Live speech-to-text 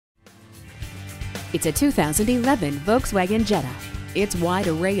It's a 2011 Volkswagen Jetta. Its wide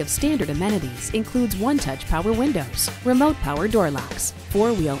array of standard amenities includes one-touch power windows, remote power door locks,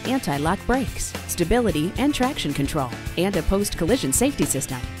 four-wheel anti-lock brakes, stability and traction control, and a post-collision safety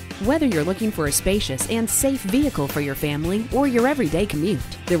system. Whether you're looking for a spacious and safe vehicle for your family or your everyday commute,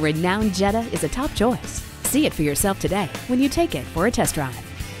 the renowned Jetta is a top choice. See it for yourself today when you take it for a test drive.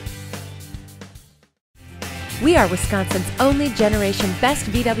 We are Wisconsin's only generation best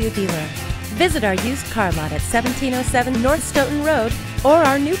VW dealer. Visit our used car lot at 1707 North Stoughton Road or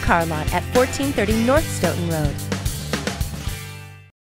our new car lot at 1430 North Stoughton Road.